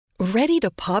Ready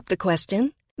to pop the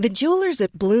question? The jewelers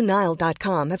at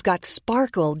BlueNile.com have got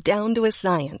sparkle down to a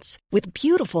science with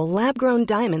beautiful lab-grown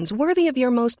diamonds worthy of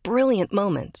your most brilliant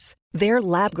moments. Their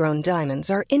lab-grown diamonds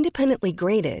are independently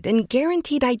graded and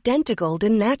guaranteed identical to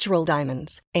natural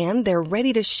diamonds, and they're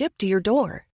ready to ship to your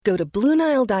door. Go to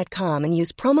BlueNile.com and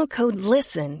use promo code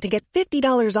LISTEN to get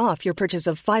 $50 off your purchase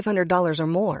of $500 or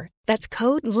more. That's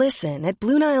code LISTEN at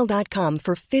BlueNile.com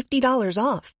for $50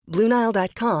 off.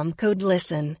 BlueNile.com, code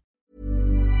LISTEN.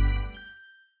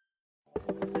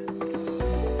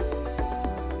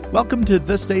 Welcome to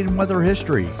This Date in Weather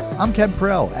History. I'm Ken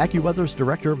Prell, AccuWeather's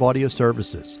Director of Audio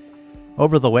Services.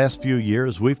 Over the last few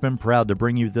years, we've been proud to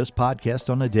bring you this podcast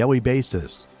on a daily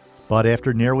basis. But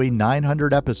after nearly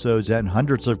 900 episodes and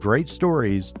hundreds of great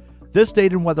stories, This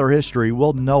Date in Weather History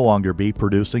will no longer be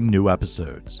producing new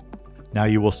episodes. Now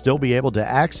you will still be able to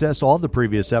access all the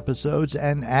previous episodes,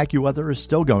 and AccuWeather is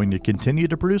still going to continue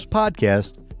to produce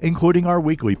podcasts, including our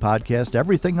weekly podcast,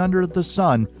 Everything Under the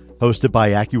Sun, hosted by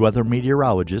AccuWeather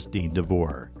meteorologist Dean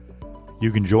DeVore.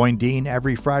 You can join Dean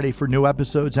every Friday for new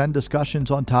episodes and discussions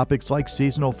on topics like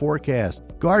seasonal forecast,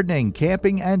 gardening,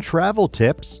 camping, and travel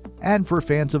tips. And for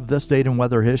fans of This Date in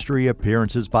Weather History,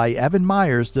 appearances by Evan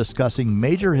Myers discussing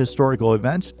major historical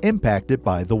events impacted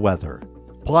by the weather.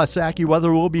 Plus,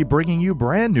 AccuWeather will be bringing you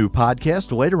brand new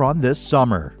podcasts later on this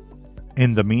summer.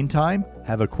 In the meantime,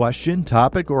 have a question,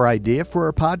 topic, or idea for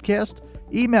a podcast?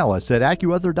 Email us at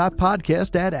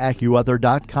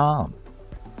AccuWeather.podcast@AccuWeather.com.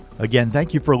 Again,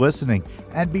 thank you for listening,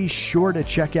 and be sure to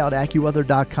check out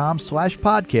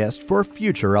AccuWeather.com/podcast for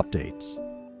future updates.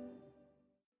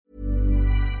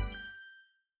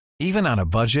 Even on a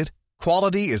budget,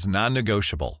 quality is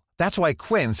non-negotiable. That's why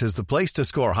Quince is the place to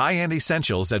score high-end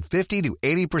essentials at 50 to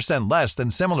 80% less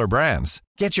than similar brands.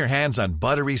 Get your hands on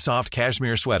buttery soft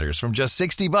cashmere sweaters from just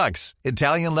 $60,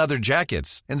 Italian leather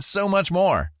jackets, and so much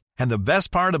more. And the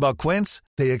best part about Quince,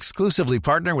 they exclusively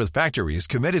partner with factories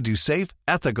committed to safe,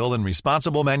 ethical, and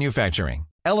responsible manufacturing.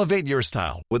 Elevate your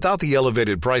style without the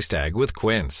elevated price tag with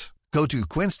Quince. Go to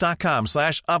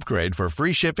quince.com/upgrade for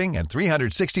free shipping and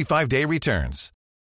 365-day returns.